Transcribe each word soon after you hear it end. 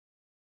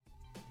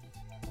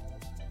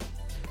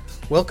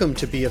Welcome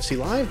to BFC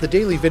Live, the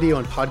daily video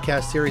and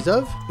podcast series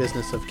of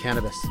Business of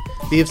Cannabis.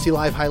 BFC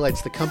Live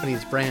highlights the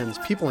company's brands,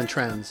 people, and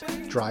trends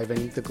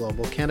driving the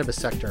global cannabis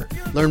sector.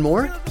 Learn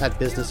more at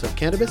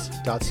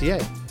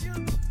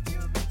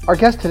businessofcannabis.ca. Our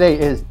guest today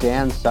is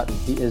Dan Sutton.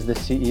 He is the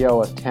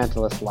CEO of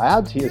Tantalus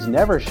Labs. He is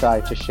never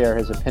shy to share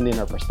his opinion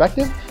or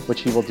perspective,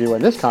 which he will do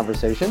in this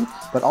conversation,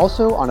 but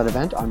also on an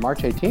event on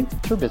March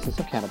 18th through Business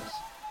of Cannabis.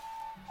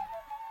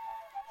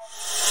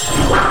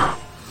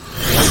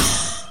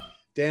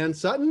 Dan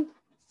Sutton,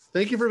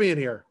 thank you for being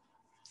here.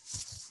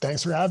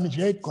 Thanks for having me,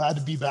 Jake. Glad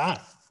to be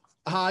back.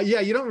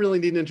 You don't really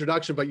need an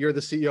introduction, but you're the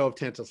CEO of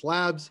Tantalus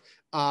Labs.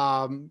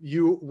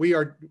 You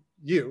are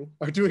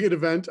doing an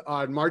event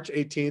on March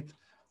 18th.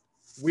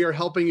 We are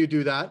helping you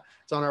do that.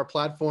 It's on our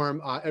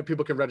platform, and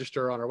people can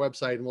register on our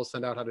website, and we'll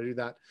send out how to do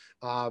that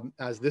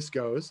as this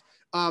goes.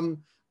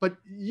 But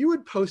you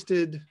had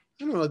posted,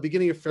 I don't know, at the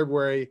beginning of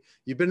February.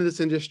 You've been in this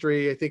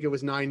industry, I think it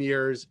was 9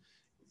 years.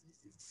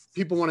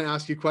 People want to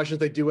ask you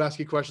questions. They do ask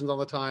you questions all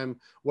the time.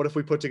 What if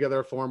we put together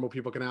a forum where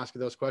people can ask you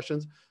those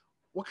questions?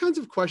 What kinds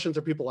of questions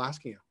are people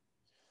asking you?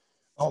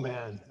 Oh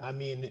man, I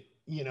mean,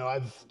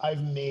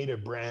 I've made a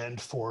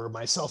brand for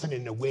myself and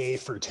in a way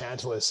for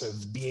Tantalus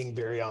of being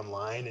very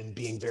online and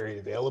being very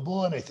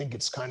available. And I think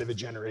it's kind of a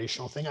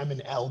generational thing. I'm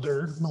an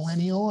elder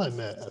millennial. I'm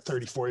a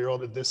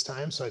 34-year-old at this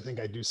time. So I think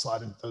I do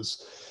slot into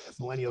those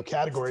millennial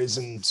categories,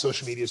 and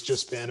social media has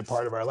just been a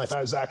part of our life.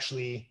 I was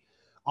actually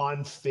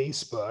on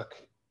Facebook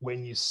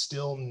when you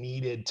still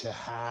needed to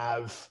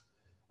have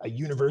a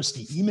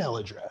university email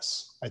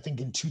address. I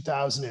think in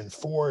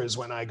 2004 is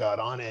when I got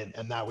on it,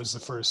 and that was the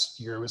first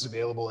year it was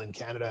available in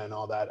Canada and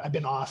all that. I've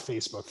been off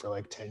Facebook for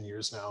like 10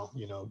 years now,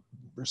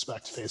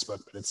 respect to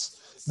Facebook, but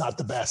it's not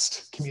the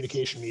best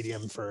communication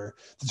medium for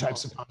the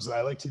types of comms that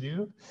I like to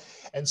do.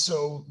 And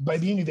so by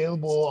being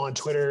available on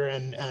Twitter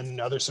and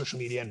other social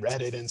media and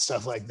Reddit and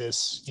stuff like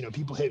this,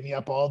 people hit me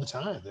up all the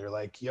time. They're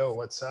like, yo,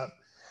 what's up?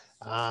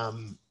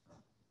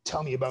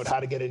 Tell me about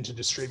how to get into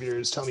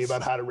distributors. Tell me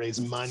about how to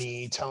raise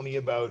money. Tell me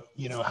about,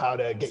 how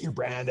to get your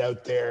brand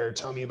out there.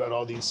 Tell me about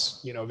all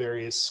these,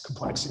 various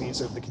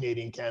complexities of the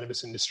Canadian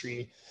cannabis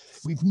industry.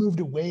 We've moved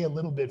away a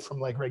little bit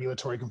from like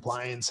regulatory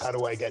compliance. How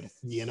do I get,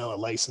 a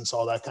license,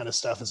 all that kind of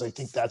stuff, as I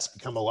think that's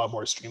become a lot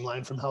more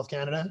streamlined from Health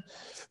Canada.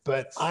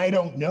 But I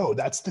don't know.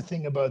 That's the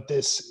thing about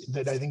this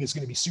that I think is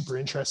going to be super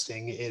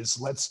interesting is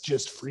let's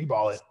just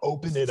freeball it,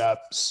 open it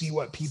up, see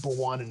what people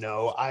want to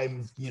know.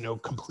 I'm,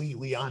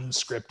 completely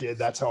unscripted.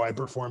 That's how I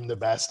perform the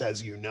best,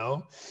 as you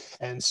know.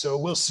 And so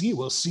we'll see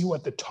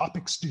what the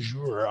topics du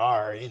jour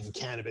are in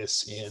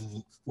cannabis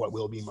in what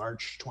will be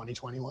March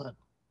 2021.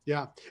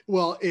 Yeah.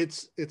 Well,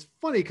 it's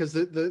funny because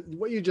the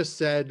what you just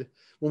said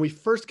when we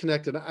first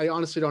connected, I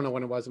honestly don't know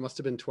when it was. It must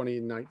have been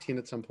 2019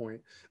 at some point.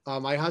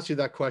 I asked you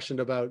that question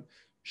about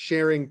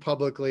sharing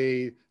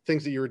publicly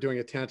things that you were doing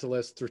at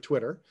Tantalus through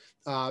Twitter.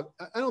 I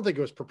don't think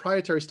it was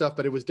proprietary stuff,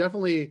 but it was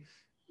definitely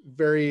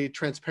very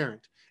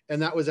transparent.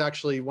 And that was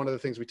actually one of the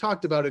things we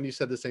talked about. And you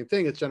said the same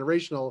thing. It's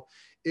generational.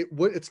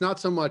 It's not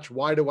so much,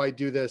 why do I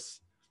do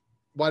this?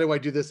 Why do I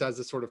do this as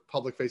a sort of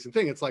public facing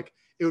thing? It's like,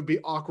 it would be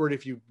awkward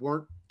if you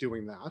weren't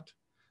doing that.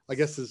 I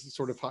guess this is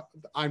sort of,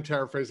 I'm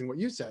paraphrasing what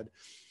you said,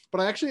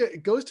 but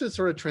it goes to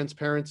sort of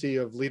transparency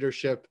of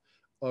leadership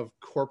of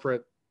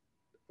corporate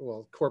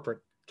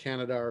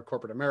Canada or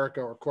corporate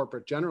America or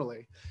corporate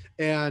generally.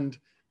 And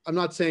I'm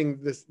not saying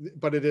this,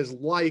 but it is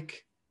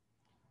like,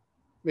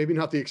 maybe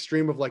not the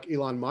extreme of like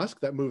Elon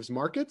Musk that moves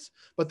markets,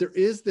 but there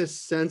is this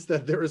sense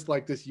that there is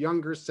like this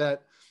younger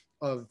set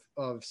of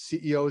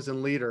CEOs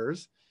and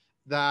leaders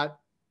that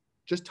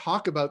just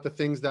talk about the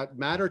things that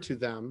matter to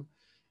them.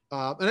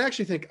 And I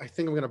think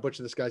I'm going to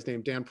butcher this guy's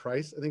name, Dan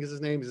Price, I think is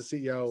his name. He's a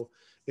CEO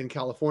in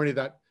California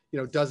that,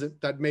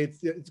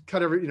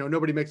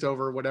 nobody makes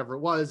over whatever it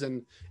was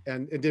and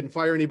didn't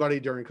fire anybody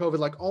during COVID,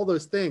 like all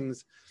those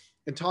things,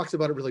 and talks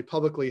about it really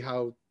publicly,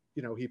 how,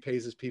 he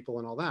pays his people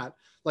and all that.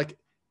 Like,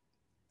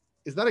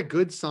 is that a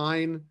good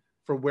sign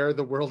for where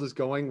the world is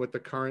going with the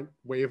current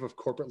wave of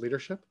corporate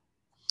leadership?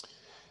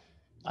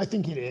 I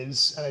think it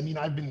is. I mean,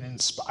 I've been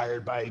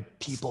inspired by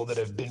people that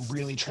have been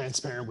really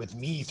transparent with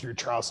me through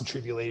trials and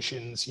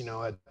tribulations.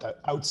 At the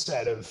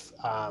outset of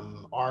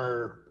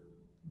our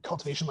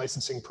cultivation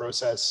licensing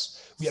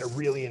process, we had a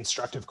really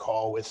instructive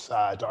call with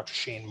Dr.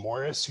 Shane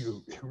Morris,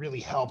 who really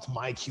helped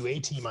my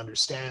QA team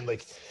understand,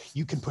 like,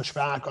 you can push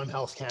back on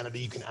Health Canada,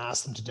 you can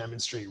ask them to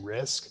demonstrate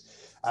risk.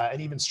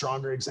 An even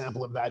stronger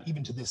example of that,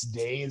 even to this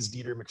day, is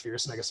Dieter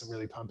McPherson. I guess I'm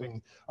really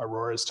pumping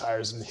Aurora's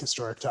tires and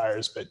historic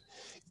tires, but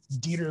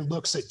Dieter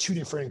looks at two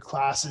different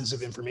classes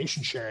of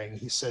information sharing.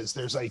 He says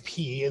there's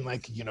IP and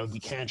we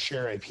can't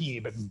share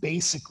IP, but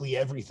basically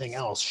everything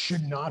else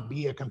should not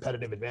be a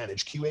competitive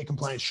advantage. QA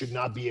compliance should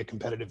not be a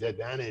competitive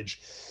advantage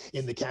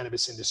in the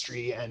cannabis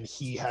industry. And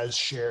he has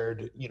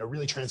shared,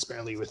 really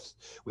transparently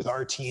with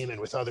our team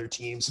and with other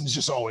teams. And it's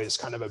just always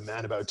kind of a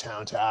man about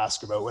town to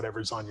ask about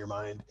whatever's on your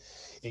mind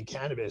in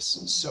cannabis.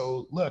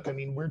 So look, I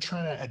mean, we're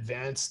trying to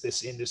advance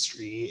this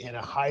industry in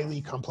a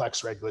highly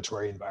complex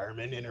regulatory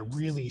environment in a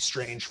really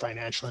strange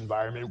financial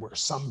environment where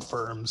some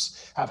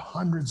firms have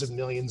hundreds of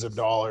millions of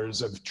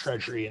dollars of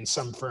treasury and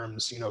some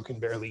firms, can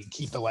barely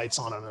keep the lights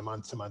on a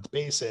month-to-month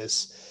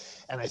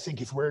basis. And I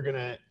think if we're going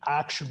to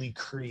actually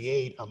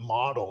create a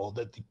model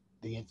that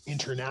the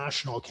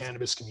international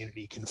cannabis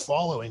community can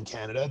follow in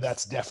Canada,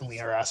 that's definitely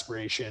our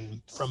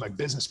aspiration from a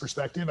business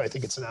perspective. I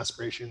think it's an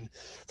aspiration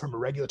from a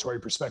regulatory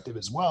perspective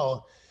as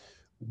well.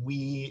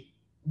 We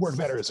work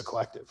better as a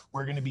collective.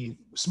 We're going to be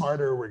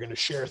smarter. We're going to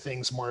share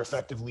things more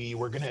effectively.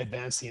 We're going to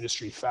advance the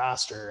industry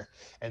faster.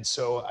 And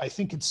so I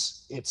think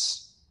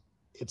it's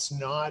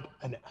not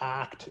an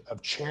act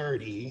of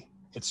charity.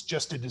 It's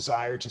just a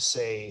desire to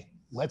say,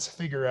 let's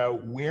figure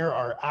out where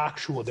our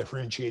actual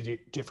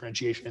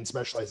differentiation and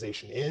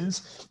specialization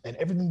is, and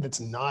everything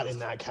that's not in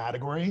that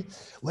category,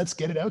 let's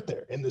get it out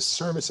there in the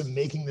service of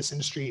making this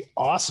industry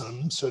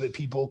awesome so that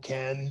people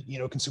can,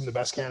 consume the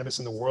best cannabis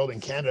in the world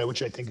in Canada,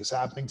 which I think is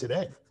happening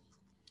today.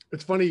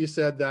 It's funny you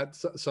said that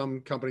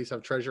some companies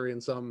have treasury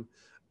and some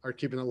are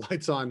keeping the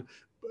lights on.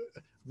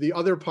 The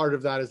other part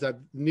of that is that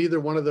neither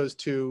one of those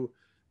two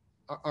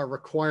are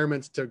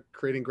requirements to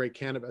creating great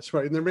cannabis,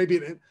 right? And there may be,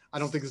 I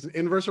don't think it's an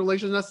inverse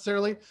relation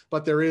necessarily,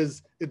 but there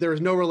is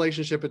no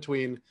relationship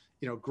between,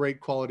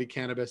 great quality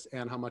cannabis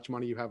and how much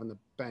money you have in the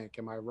bank.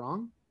 Am I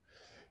wrong?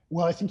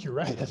 Well, I think you're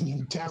right. I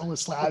mean,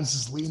 Tantalus Labs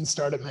is lean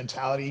startup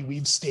mentality.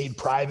 We've stayed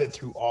private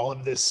through all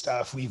of this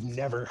stuff. We've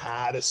never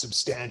had a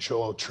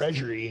substantial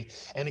treasury,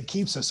 and it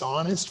keeps us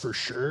honest for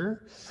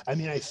sure. I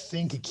mean, I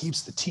think it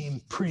keeps the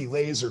team pretty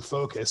laser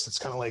focused. It's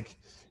kind of like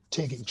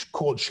taking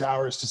cold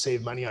showers to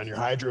save money on your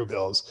hydro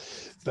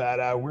bills, but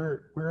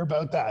we're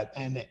about that.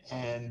 And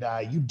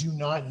you do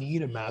not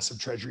need a massive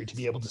treasury to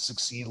be able to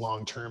succeed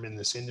long term in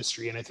this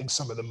industry. And I think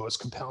some of the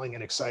most compelling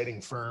and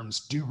exciting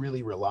firms do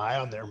really rely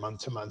on their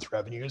month-to-month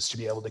revenues to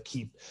be able to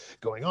keep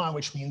going on,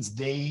 which means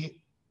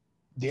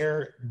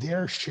their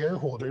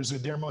shareholders or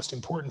their most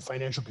important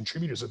financial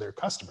contributors are their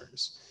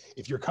customers.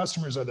 If your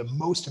customers are the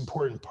most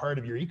important part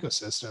of your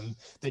ecosystem,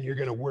 then you're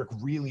going to work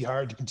really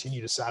hard to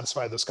continue to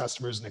satisfy those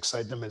customers and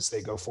excite them as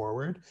they go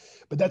forward.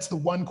 But that's the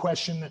one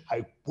question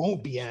I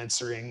won't be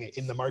answering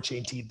in the March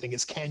 18th thing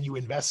is, can you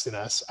invest in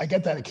us? I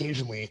get that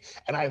occasionally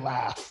and I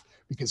laugh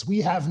because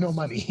we have no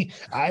money.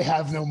 I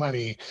have no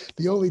money.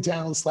 The only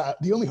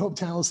hope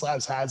Tantalus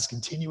Labs has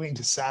continuing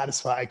to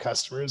satisfy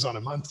customers on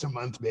a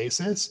month-to-month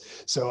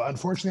basis. So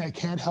unfortunately, I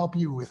can't help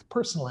you with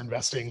personal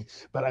investing,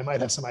 but I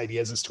might have some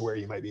ideas as to where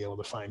you might be able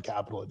to find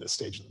capital at this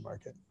stage of the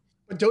market.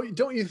 But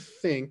don't you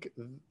think,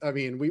 I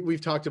mean,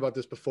 we've talked about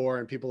this before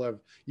and people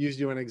have used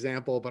you an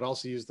example, but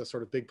also used the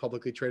sort of big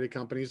publicly traded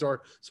companies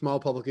or small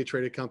publicly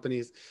traded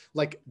companies.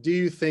 Like, do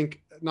you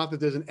think, not that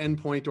there's an end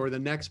point or the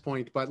next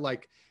point, but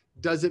like,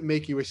 does it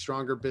make you a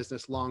stronger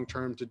business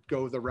long-term to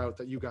go the route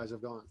that you guys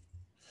have gone?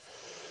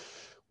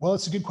 Well,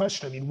 it's a good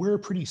question. I mean, we're a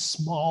pretty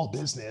small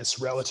business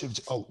relative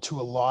to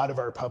a lot of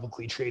our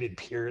publicly traded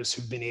peers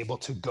who've been able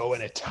to go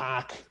and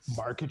attack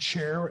market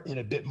share in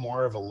a bit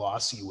more of a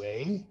lossy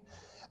way.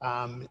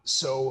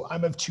 So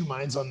I'm of two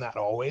minds on that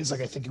always.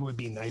 Like, I think it would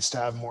be nice to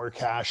have more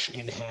cash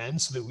in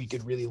hand so that we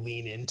could really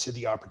lean into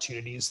the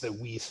opportunities that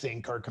we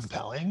think are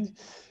compelling.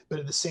 But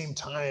at the same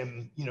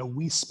time,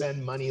 we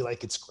spend money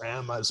like it's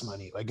grandma's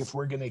money. Like, if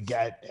we're going to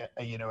get,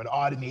 an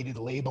automated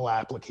label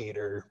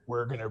applicator,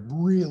 we're going to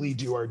really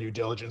do our due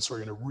diligence.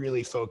 We're going to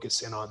really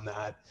focus in on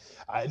that.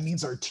 It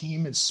means our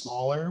team is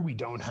smaller. We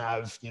don't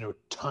have,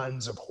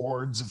 tons of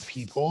hordes of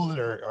people that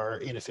are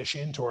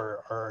inefficient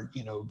or are,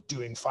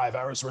 doing 5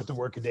 hours worth of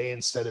work a day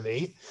instead of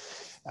 8.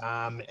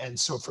 And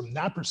so from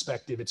that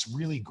perspective, it's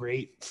really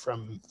great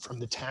from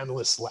the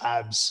Tantalus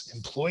Labs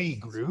employee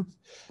group,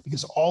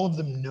 because all of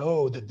them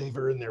know that they've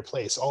earned their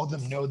place. All of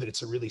them know that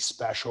it's a really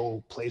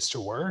special place to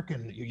work.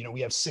 And,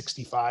 we have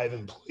 65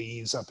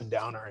 employees up and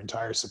down our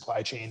entire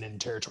supply chain and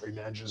territory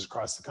managers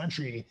across the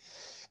country.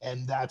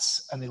 And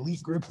that's an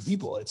elite group of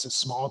people. It's a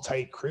small,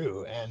 tight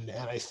crew. And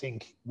I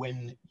think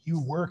when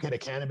you work at a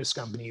cannabis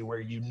company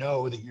where you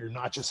know that you're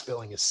not just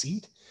filling a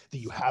seat, that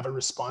you have a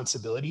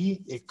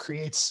responsibility, it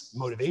creates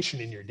motivation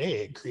in your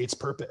day. It creates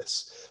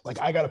purpose. Like,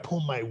 I got to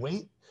pull my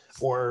weight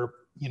or,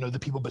 the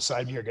people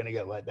beside me are going to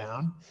get let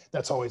down.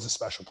 That's always a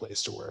special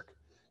place to work.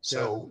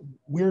 So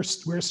we're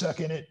stuck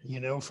in it,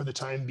 for the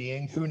time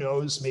being. Who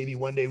knows? Maybe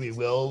one day we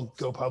will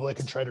go public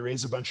and try to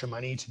raise a bunch of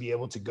money to be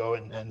able to go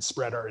and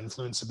spread our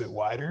influence a bit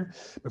wider.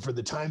 But for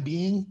the time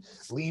being,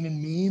 lean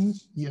and mean,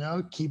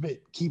 keep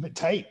it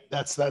tight.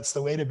 That's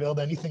the way to build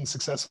anything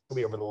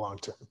successfully over the long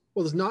term.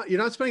 Well, you're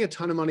not spending a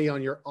ton of money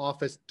on your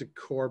office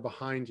decor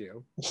behind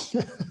you.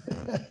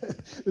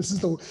 This is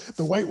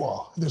the white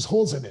wall. There's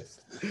holes in it.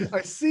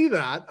 I see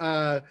that.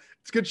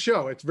 It's a good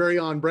show. It's very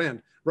on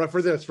brand. Right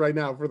for this right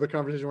now, for the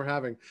conversation we're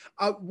having.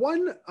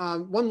 One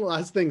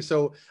last thing.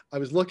 So I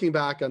was looking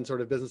back on sort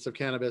of Business of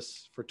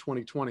Cannabis for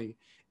 2020,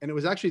 and it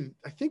was actually,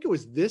 I think it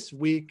was this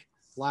week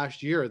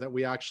last year that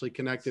we actually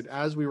connected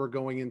as we were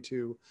going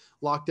into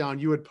lockdown.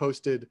 You had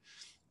posted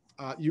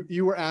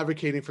you were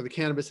advocating for the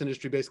cannabis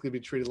industry basically be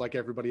treated like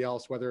everybody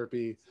else, whether it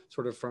be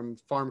sort of from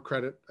Farm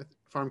Credit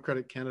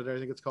Canada, I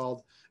think it's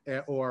called,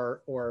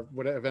 or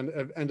what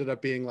ended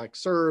up being like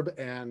CERB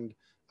and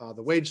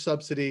the wage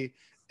subsidy.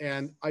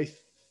 And I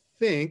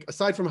think,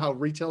 aside from how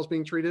retail is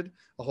being treated,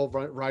 a whole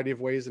variety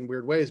of ways and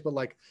weird ways, but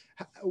like,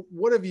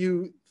 what have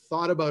you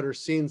thought about or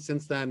seen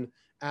since then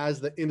as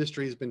the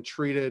industry has been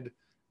treated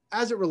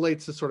as it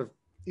relates to sort of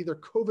either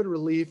COVID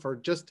relief or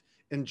just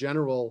in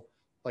general?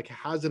 Like,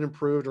 has it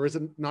improved, or is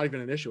it not even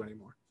an issue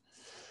anymore?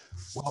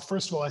 Well,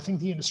 first of all, I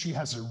think the industry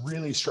has a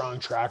really strong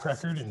track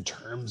record in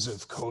terms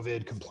of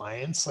COVID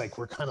compliance. Like,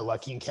 we're kind of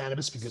lucky in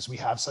cannabis because we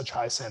have such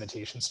high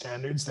sanitation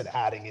standards that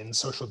adding in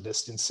social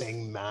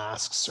distancing,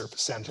 masks,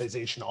 surface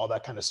sanitization, all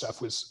that kind of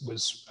stuff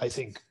was I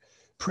think,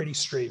 pretty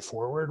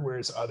straightforward.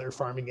 Whereas other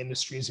farming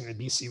industries, in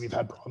BC, we've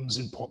had problems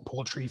in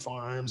poultry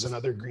farms and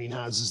other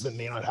greenhouses that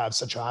may not have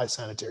such a high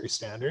sanitary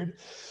standard.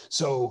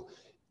 So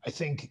I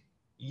think,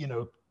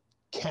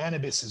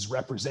 cannabis is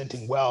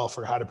representing well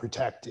for how to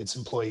protect its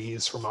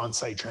employees from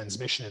on-site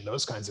transmission and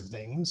those kinds of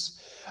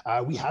things.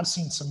 We have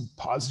seen some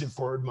positive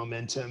forward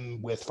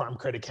momentum with Farm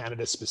Credit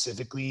Canada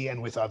specifically,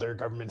 and with other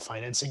government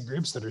financing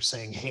groups that are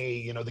saying,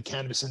 hey, the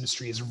cannabis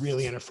industry is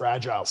really in a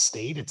fragile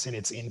state. It's in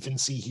its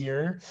infancy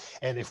here.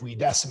 And if we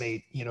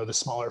decimate, the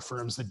smaller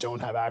firms that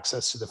don't have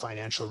access to the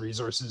financial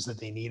resources that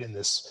they need in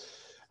this,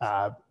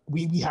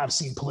 we have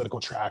seen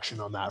political traction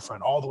on that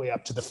front, all the way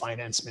up to the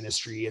finance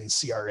ministry and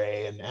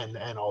CRA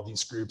and all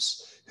these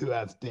groups who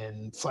have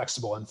been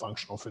flexible and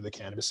functional for the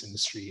cannabis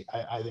industry,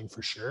 I think,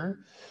 for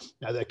sure.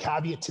 Now, the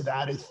caveat to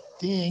that, I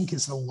think,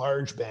 is the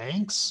large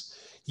banks.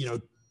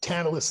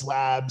 Tantalus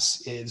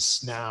Labs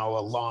is now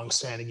a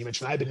long-standing, you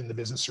mentioned I've been in the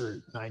business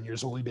for 9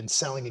 years. Well, we've been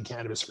selling in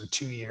cannabis for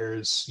 2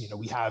 years.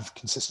 We have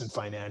consistent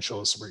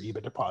financials, we're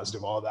EBITDA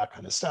positive, all of that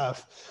kind of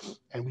stuff.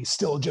 And we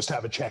still just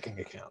have a checking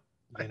account.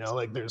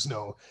 Like there's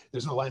no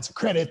lines of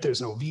credit,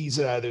 there's no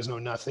Visa, there's no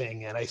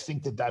nothing. And I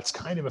think that that's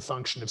kind of a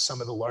function of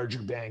some of the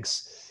larger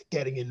banks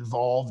getting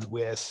involved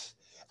with,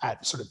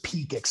 at sort of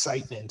peak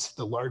excitement,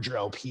 the larger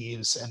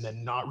LPs, and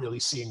then not really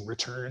seeing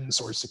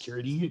returns or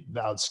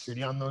valid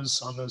security on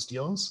those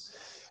deals.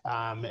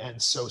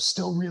 And so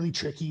still really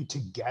tricky to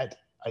get,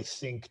 I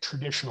think,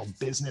 traditional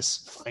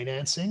business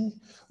financing.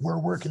 We're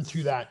working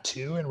through that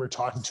too. And we're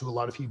talking to a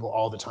lot of people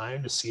all the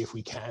time to see if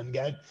we can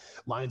get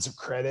lines of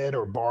credit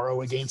or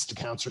borrow against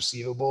accounts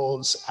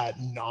receivables at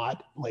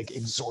not like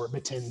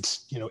exorbitant,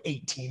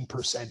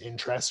 18%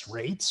 interest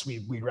rates.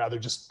 We'd rather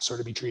just sort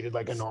of be treated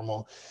like a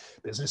normal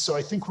business. So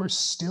I think we're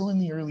still in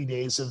the early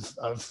days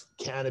of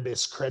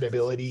cannabis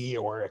credibility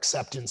or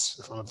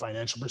acceptance from a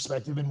financial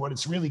perspective. And what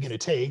it's really going to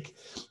take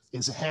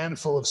is a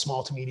handful of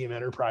small to medium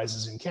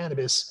enterprises in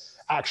cannabis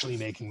actually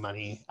making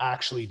money,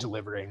 actually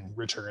delivering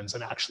returns,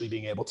 and actually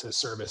being able to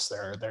service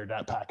their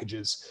debt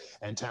packages.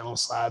 And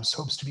Tantalus Labs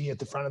hopes to be at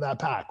the front of that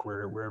pack.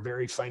 We're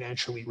very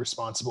financially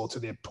responsible to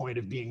the point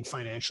of being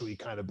financially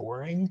kind of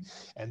boring.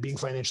 And being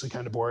financially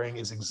kind of boring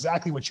is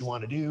exactly what you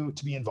want to do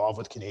to be involved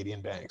with Canadian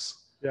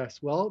banks. Yes,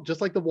 well,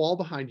 just like the wall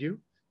behind you,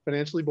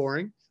 financially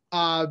boring.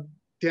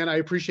 Dan,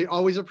 I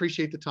always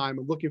appreciate the time.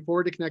 I'm looking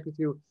forward to connect with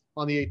you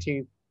on the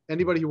 18th.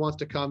 Anybody who wants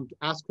to come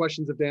ask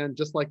questions of Dan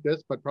just like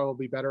this, but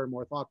probably better and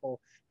more thoughtful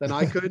than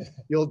I could,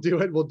 you'll do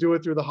it. We'll do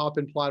it through the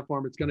Hopin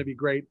platform. It's going to be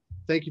great.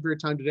 Thank you for your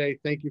time today.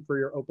 Thank you for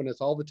your openness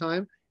all the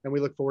time. And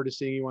we look forward to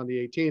seeing you on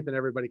the 18th, and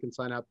everybody can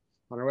sign up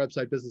on our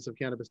website,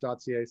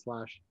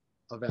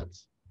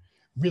 businessofcannabis.ca/events.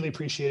 Really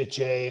appreciate it,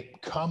 Jay.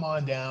 Come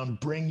on down,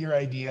 bring your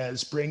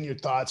ideas, bring your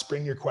thoughts,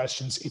 bring your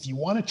questions. If you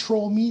want to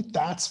troll me,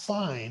 that's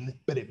fine,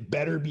 but it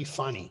better be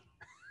funny.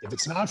 If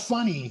it's not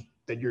funny,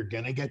 then you're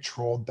going to get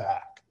trolled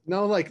back.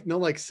 No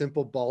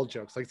simple ball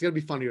jokes. Like, it's gonna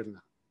be funnier than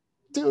that.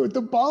 Dude,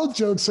 the bald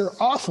jokes are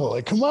awful.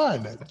 Like, come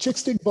on.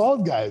 Chicks dig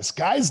bald guys.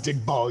 Guys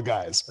dig bald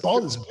guys.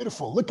 Bald is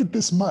beautiful. Look at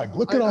this mug.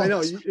 Look at all. I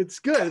know this. It's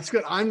good. It's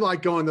good. I'm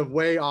like going the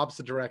way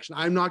opposite direction.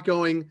 I'm not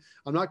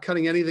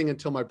cutting anything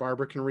until my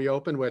barber can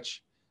reopen,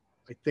 which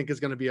I think is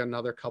going to be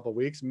another couple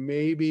weeks.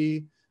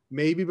 Maybe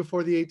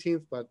before the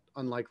 18th, but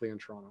unlikely in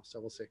Toronto.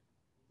 So we'll see.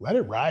 Let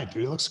it ride,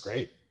 dude. It looks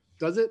great.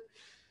 Does it?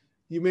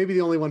 You may be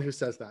the only one who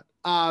says that.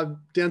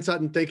 Dan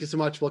Sutton, thank you so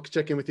much. We'll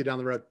check in with you down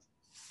the road.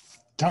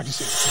 Talk to you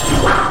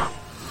soon.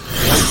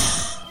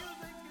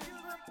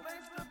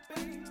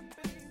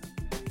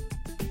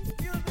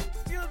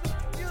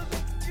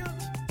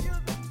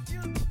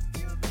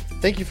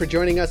 Thank you for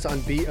joining us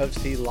on B of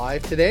C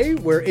Live today.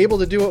 We're able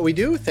to do what we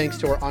do thanks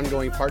to our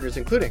ongoing partners,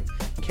 including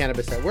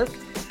Cannabis at Work,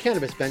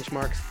 Cannabis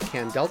Benchmarks,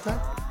 CanDelta,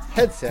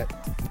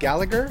 Headset,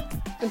 Gallagher,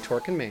 and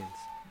Torque & Mains.